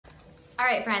All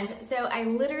right, friends, so I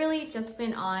literally just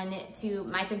went on to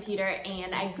my computer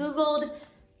and I Googled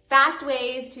fast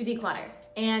ways to declutter.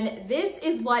 And this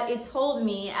is what it told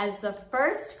me as the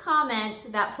first comment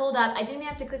that pulled up. I didn't even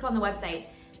have to click on the website.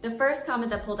 The first comment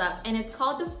that pulled up, and it's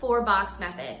called the 4-box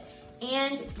method.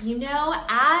 And you know,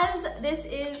 as this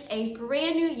is a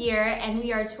brand new year and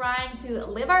we are trying to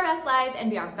live our best life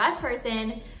and be our best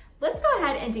person, let's go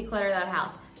ahead and declutter that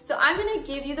house. So I'm gonna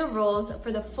give you the rules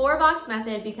for the 4-box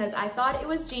method because I thought it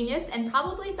was genius and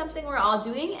probably something we're all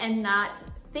doing and not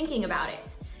thinking about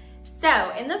it.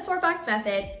 So in the 4-box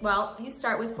method, well, you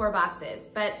start with 4 boxes,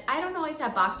 but I don't always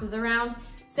have boxes around,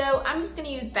 so I'm just gonna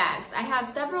use bags. I have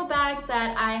several bags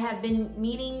that I have been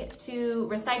meaning to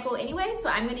recycle anyway, so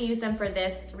I'm gonna use them for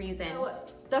this reason. So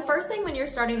the first thing when you're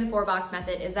starting the 4-box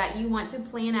method is that you want to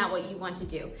plan out what you want to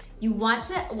do. You want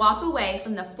to walk away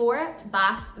from the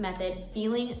 4-box method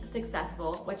feeling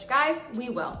successful, which guys, we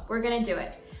will. We're gonna do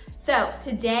it. So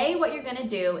today what you're gonna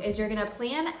do is you're gonna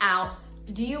plan out,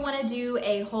 do you wanna do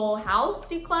a whole house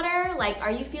declutter? Like,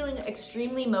 are you feeling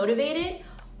extremely motivated?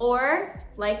 Or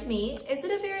like me, is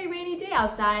it a very rainy day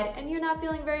outside and you're not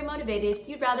feeling very motivated?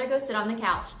 You'd rather go sit on the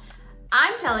couch.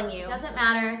 I'm telling you, it doesn't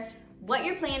matter what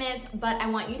your plan is, but I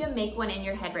want you to make one in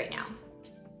your head right now.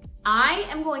 I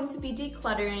am going to be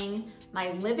decluttering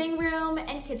my living room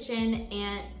and kitchen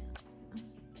and,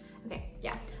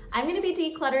 I'm gonna be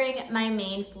decluttering my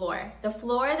main floor. The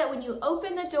floor that when you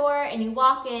open the door and you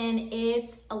walk in,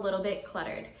 it's a little bit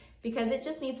cluttered because it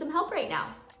just needs some help right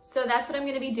now. So that's what I'm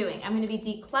gonna be doing. I'm gonna be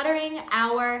decluttering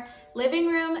our living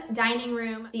room, dining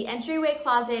room, the entryway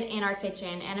closet, and our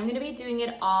kitchen. And I'm gonna be doing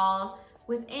it all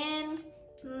within,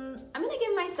 I'm gonna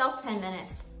give myself 10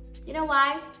 minutes. You know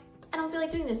why? I don't feel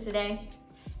like doing this today.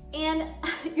 And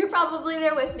you're probably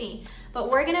there with me, but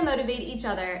we're gonna motivate each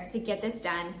other to get this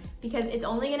done because it's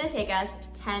only gonna take us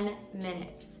 10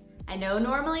 minutes. I know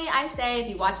normally I say, if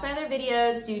you watch my other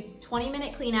videos, do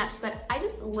 20-minute cleanups, but I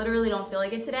just literally don't feel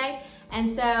like it today.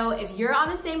 And so if you're on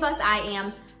the same bus I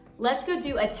am, let's go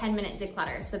do a 10-minute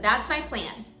declutter. So that's my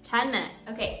plan, 10 minutes.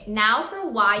 Okay, now for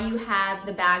why you have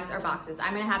the bags or boxes.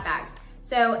 I'm gonna have bags.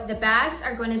 So the bags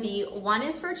are gonna be, one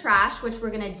is for trash, which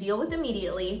we're gonna deal with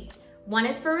immediately. One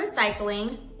is for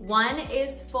recycling. One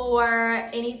is for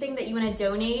anything that you wanna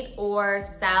donate or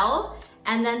sell.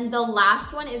 And then the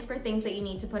last one is for things that you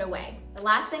need to put away. The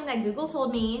last thing that Google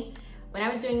told me when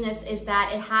I was doing this is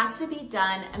that it has to be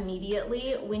done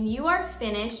immediately. When you are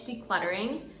finished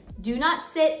decluttering, do not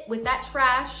sit with that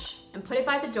trash and put it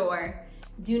by the door.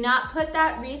 Do not put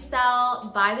that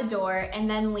resell by the door and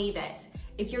then leave it.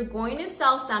 If you're going to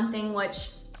sell something,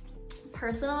 which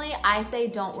personally, I say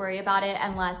don't worry about it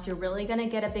unless you're really gonna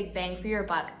get a big bang for your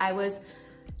buck. I was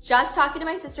just talking to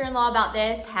my sister-in-law about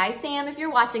this. Hi, Sam, if you're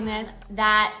watching this,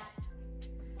 that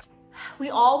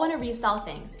we all wanna resell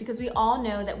things because we all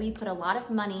know that we put a lot of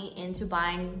money into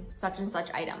buying such and such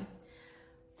item.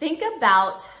 Think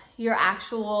about your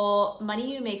actual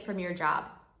money you make from your job.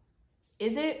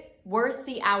 Is it worth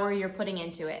the hour you're putting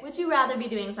into it? Would you rather be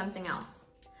doing something else?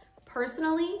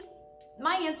 Personally,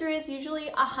 my answer is usually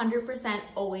 100%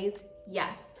 always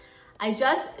yes. I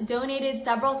just donated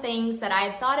several things that I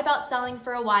had thought about selling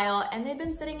for a while and they've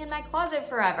been sitting in my closet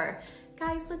forever.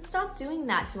 Guys, let's stop doing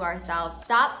that to ourselves.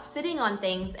 Stop sitting on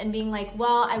things and being like,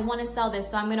 well, I wanna sell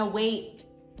this, so I'm gonna wait,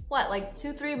 what, like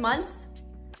 2-3 months?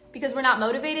 Because we're not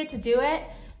motivated to do it?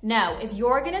 No, if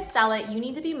you're gonna sell it, you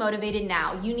need to be motivated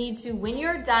now. You need to, when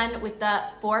you're done with the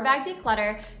 4-bag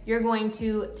declutter, you're going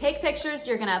to take pictures,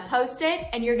 you're gonna post it,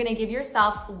 and you're gonna give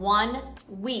yourself 1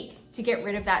 week to get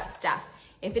rid of that stuff.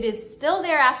 If it is still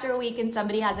there after a week and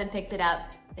somebody hasn't picked it up,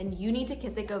 then you need to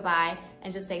kiss it goodbye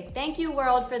and just say, thank you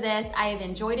world for this. I have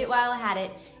enjoyed it while I had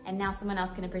it, and now someone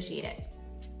else can appreciate it.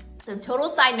 So total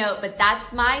side note, but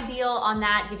that's my deal on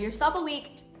that. Give yourself a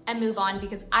week and move on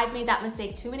because I've made that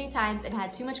mistake too many times and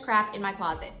had too much crap in my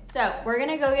closet. So we're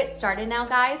gonna go get started now,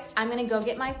 guys. I'm gonna go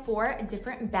get my 4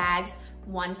 different bags,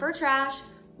 1 for trash,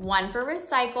 1 for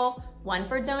recycle, 1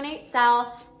 for donate,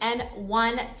 sell, and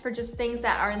 1 for just things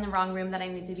that are in the wrong room that I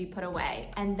need to be put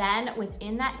away. And then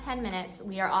within that 10 minutes,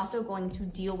 we are also going to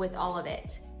deal with all of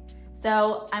it.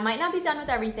 So I might not be done with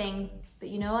everything, but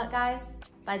you know what, guys?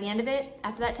 By the end of it,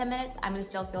 after that 10 minutes, I'm gonna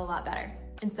still feel a lot better,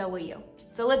 and so will you.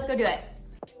 So let's go do it.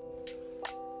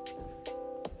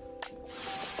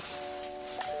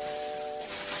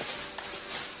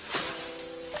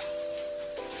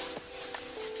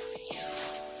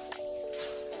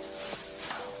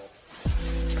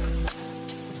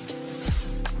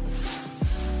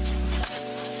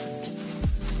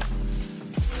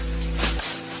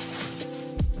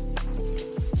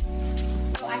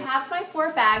 have my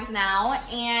 4 bags now,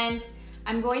 and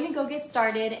I'm going to go get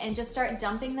started and just start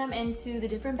dumping them into the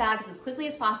different bags as quickly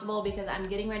as possible because I'm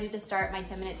getting ready to start my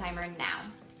 10-minute timer now.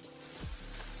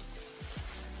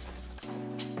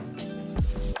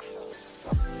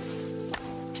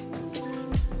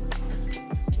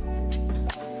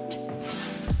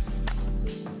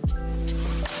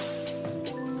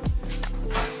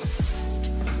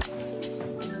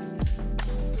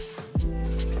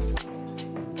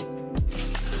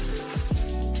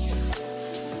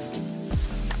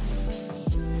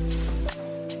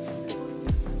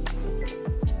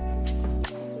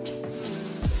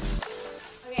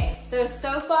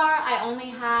 So far I only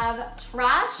have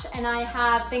trash and I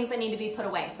have things that need to be put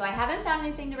away. So I haven't found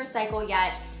anything to recycle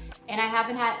yet, and I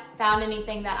haven't found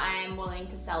anything that I am willing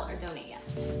to sell or donate yet.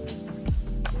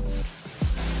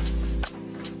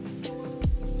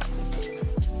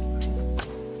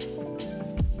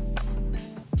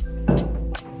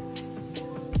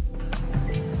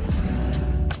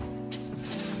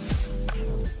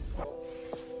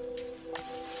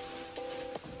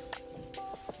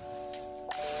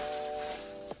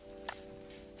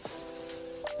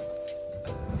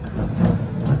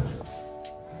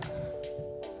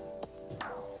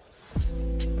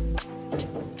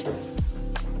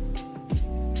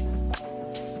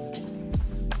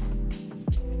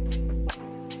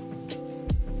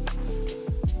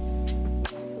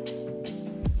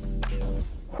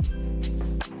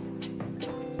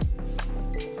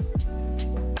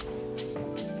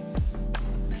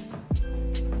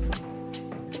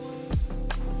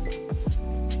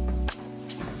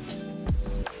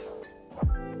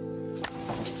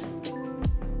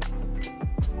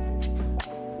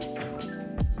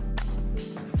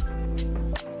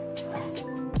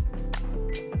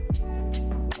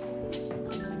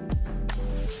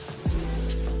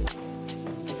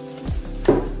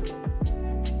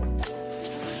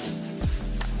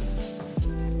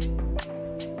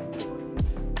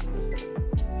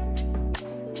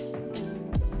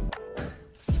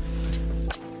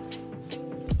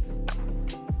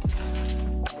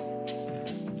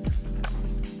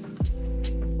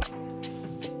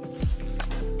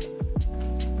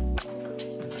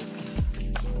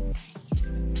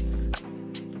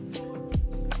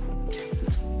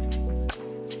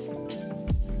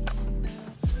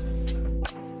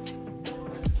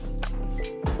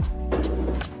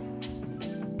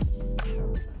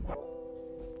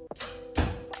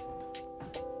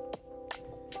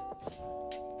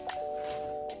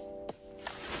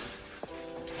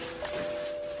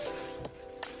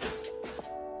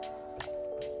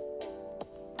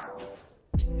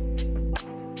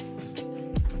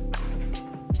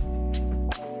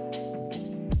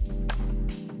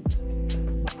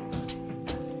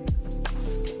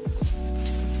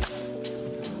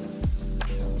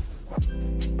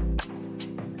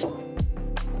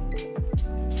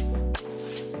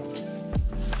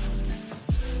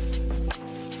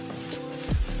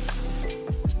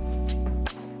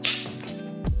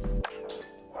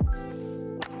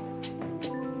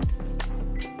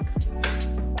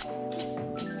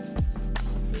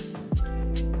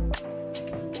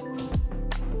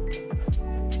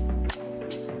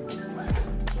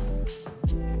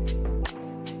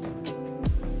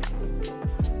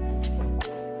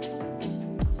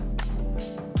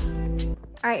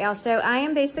 All right, y'all, so I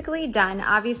am basically done.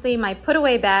 Obviously, my put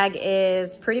away bag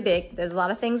is pretty big. There's a lot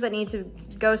of things that need to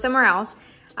go somewhere else.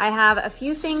 I have a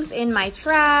few things in my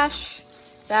trash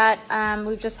that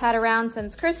we've just had around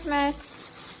since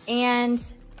Christmas. And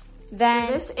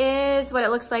then this is what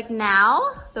it looks like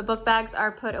now. The book bags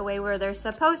are put away where they're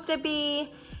supposed to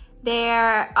be.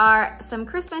 There are some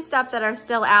Christmas stuff that are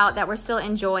still out that we're still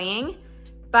enjoying,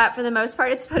 but for the most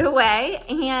part, it's put away.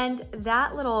 And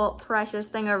that little precious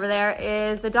thing over there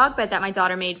is the dog bed that my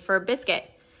daughter made for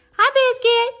Biscuit. Hi,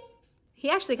 Biscuit. He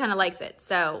actually kind of likes it,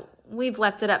 so we've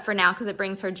left it up for now because it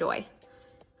brings her joy.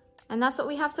 And that's what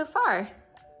we have so far.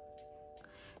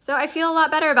 So I feel a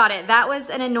lot better about it. That was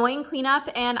an annoying cleanup,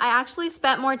 and I actually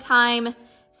spent more time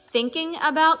thinking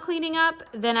about cleaning up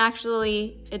than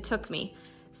actually it took me.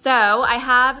 So I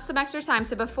have some extra time.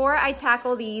 So before I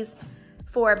tackle these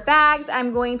 4 bags,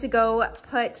 I'm going to go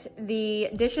put the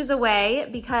dishes away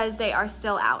because they are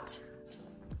still out.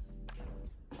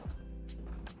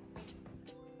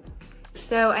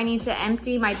 So I need to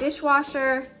empty my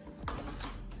dishwasher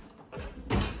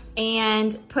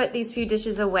and put these few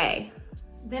dishes away.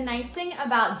 The nice thing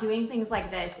about doing things like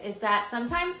this is that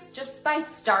sometimes just by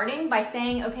starting, by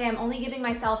saying, okay, I'm only giving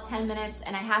myself 10 minutes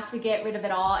and I have to get rid of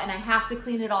it all and I have to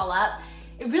clean it all up,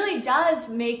 it really does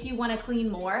make you want to clean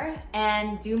more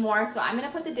and do more. So I'm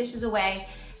gonna put the dishes away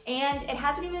And it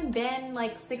hasn't even been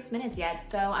like 6 minutes yet,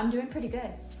 so I'm doing pretty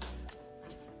good.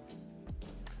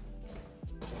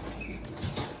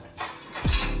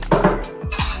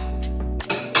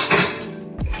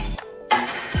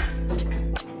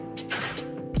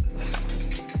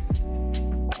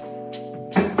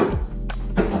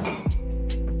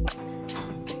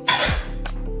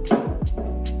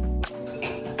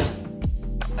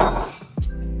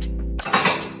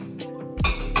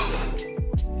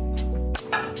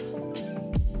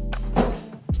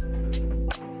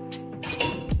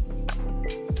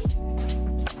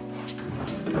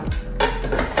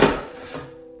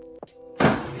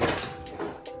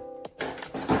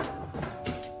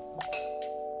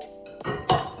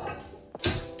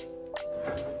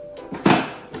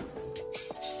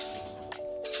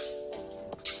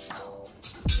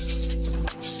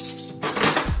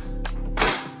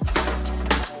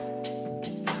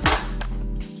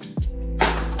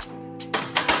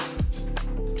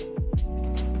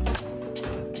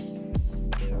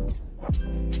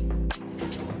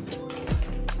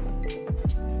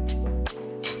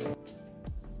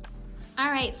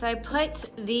 Alright, so I put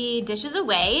the dishes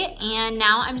away, and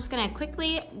now I'm just gonna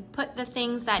quickly put the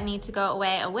things that need to go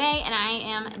away, and I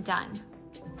am done.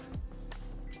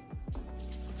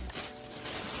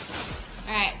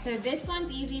 Alright, so this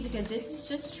one's easy because this is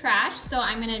just trash, so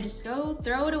I'm gonna just go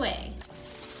throw it away.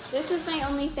 This is my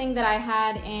only thing that I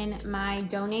had in my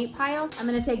donate piles. I'm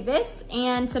gonna take this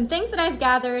and some things that I've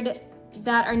gathered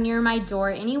that are near my door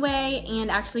anyway,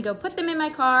 and actually go put them in my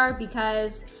car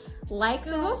because, like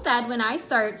Google said when I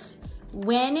searched,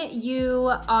 when you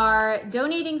are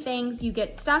donating things, you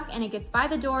get stuck and it gets by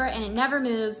the door and it never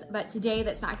moves, but today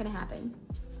that's not gonna happen.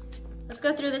 Let's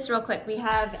go through this real quick. We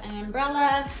have an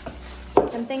umbrella,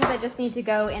 some things that just need to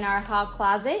go in our hall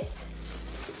closet.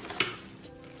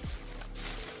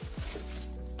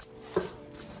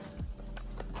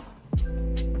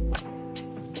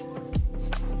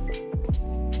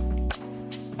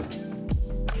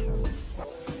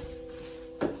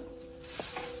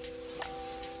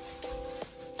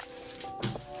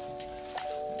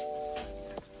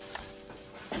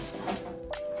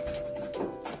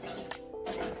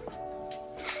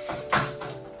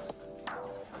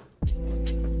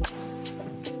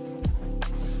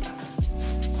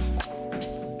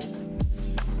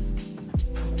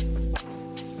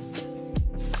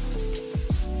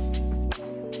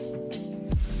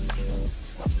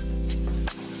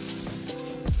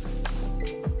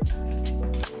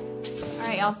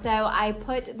 So I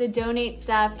put the donate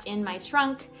stuff in my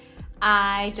trunk.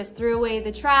 I just threw away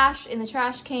the trash in the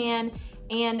trash can,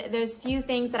 and those few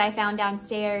things that I found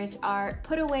downstairs are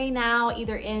put away now,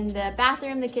 either in the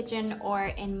bathroom, the kitchen, or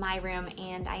in my room,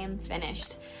 and I am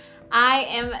finished. I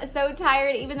am so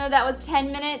tired, even though that was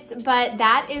 10 minutes, but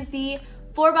that is the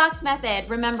 4-box method.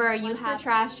 Remember, you have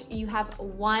trash, you have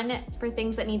one for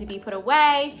things that need to be put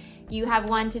away, you have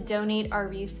one to donate or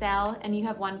resell, and you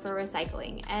have one for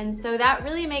recycling. And so that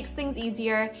really makes things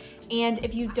easier. And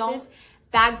if you don't,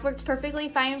 bags worked perfectly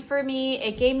fine for me.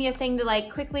 It gave me a thing to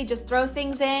like quickly just throw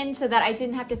things in so that I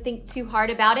didn't have to think too hard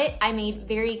about it. I made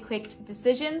very quick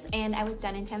decisions and I was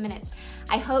done in 10 minutes.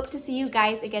 I hope to see you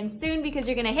guys again soon because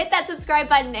you're gonna hit that subscribe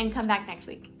button and come back next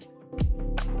week.